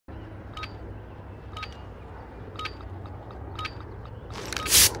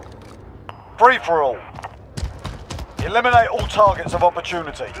Free for all. Eliminate all targets of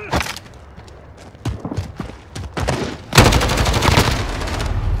opportunity.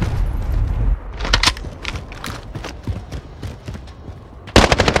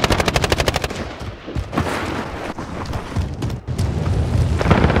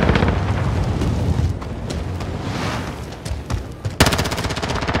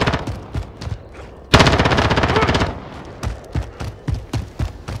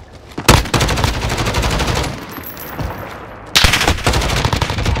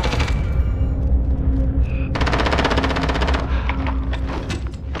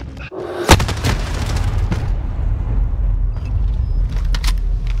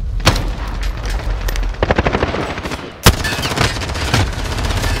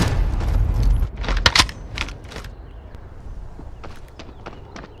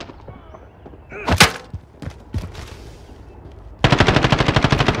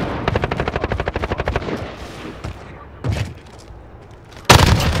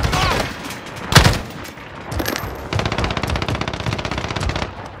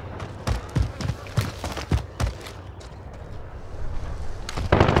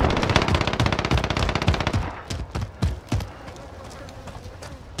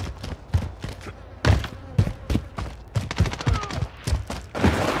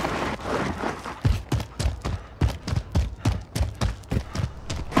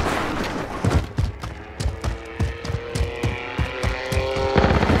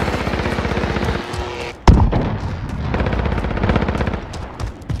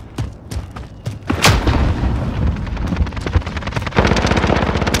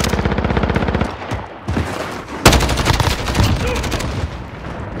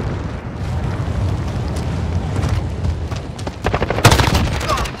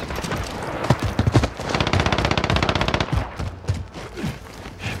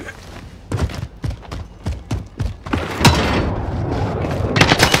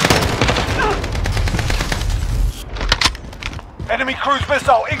 Enemy cruise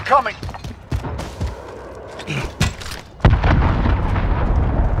missile incoming!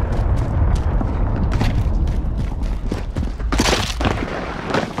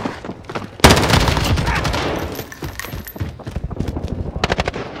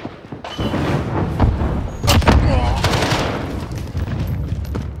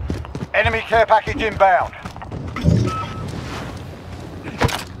 Enemy care package inbound.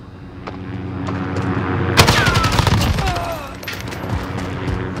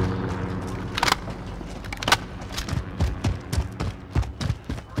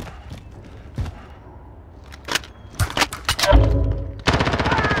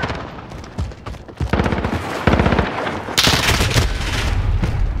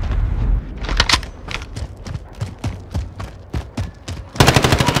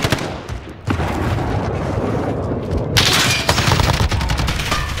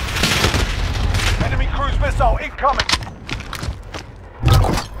 Missile incoming!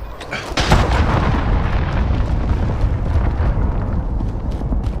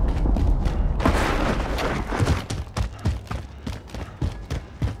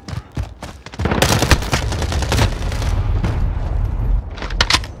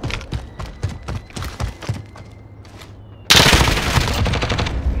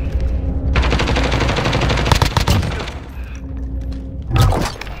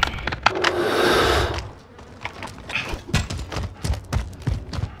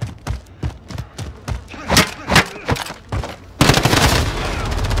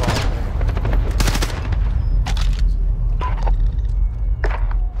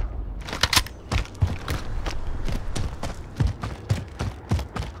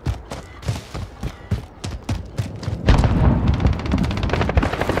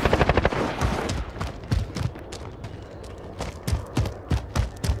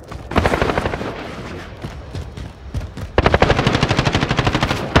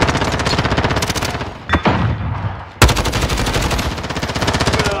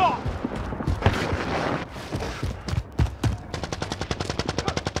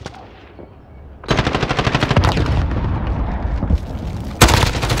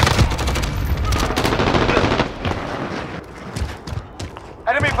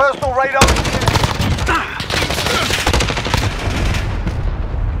 Enemy personal radar.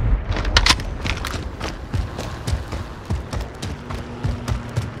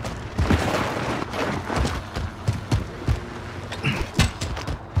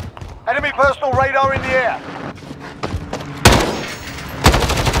 Enemy personal radar in the air.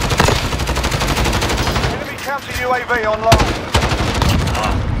 Enemy counter UAV online.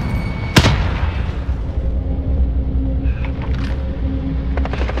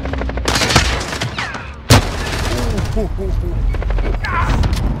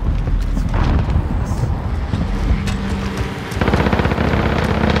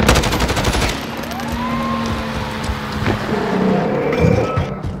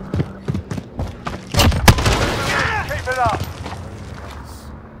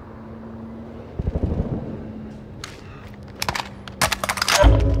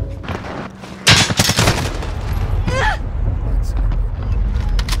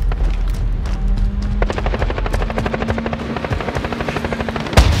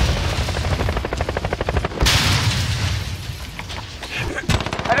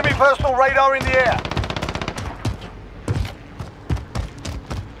 Enemy personal radar in the air.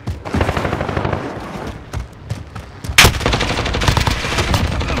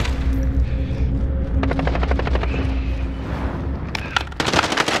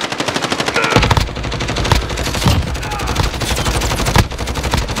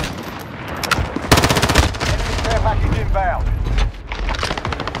 Inbound.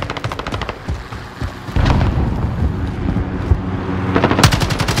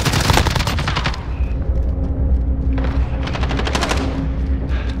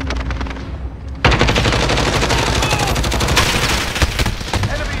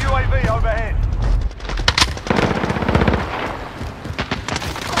 Enemy UAV overhead.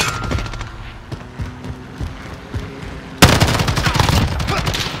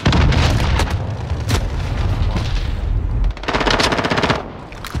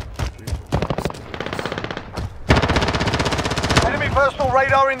 Personal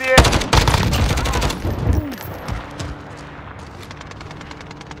radar in the air.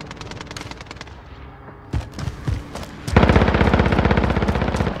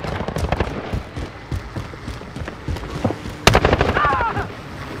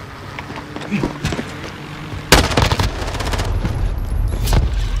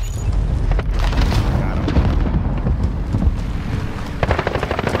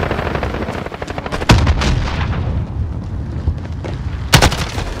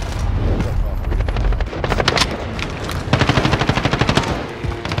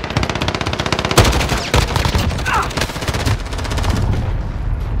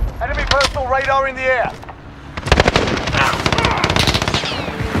 Radar in the air.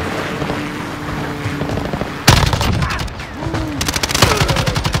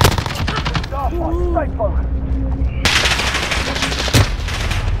 Stay focused.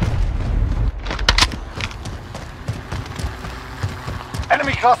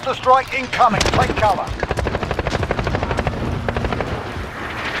 Enemy cluster strike incoming. Take cover.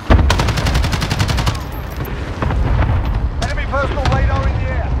 Enemy personal radar in the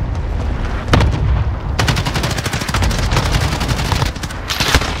air.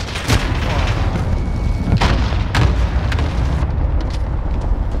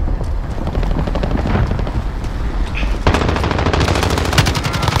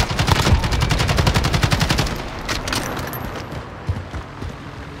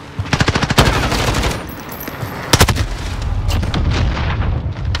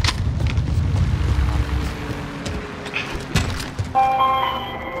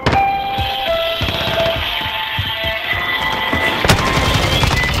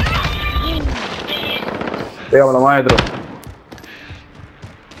 Dígamelo, maestro.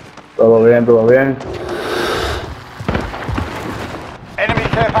 Todo bien, todo bien. Enemy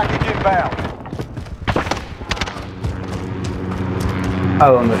care package inbound. ¿A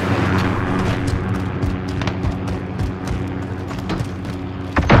dónde?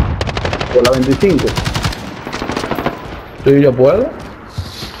 Por la 25. ¿Sí, yo puedo?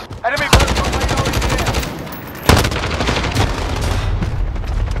 Enemy personal radar in the air.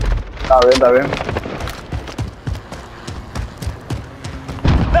 Está bien, está bien.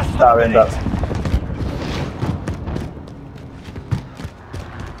 Está bien, está bien.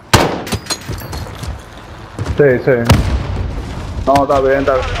 Sí, sí. No, está bien,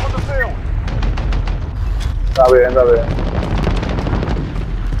 está bien. Está bien, está bien.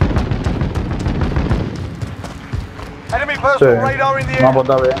 Enemy personal radar in the air. No, pues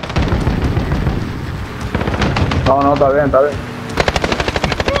está bien. No, no, está bien, está bien.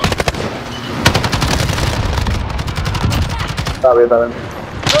 Está bien, está bien.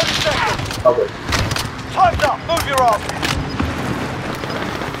 30 seconds. Okay. Time's up. Move your ass.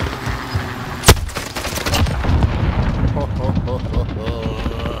 Ho, ho, ho, ho, ho.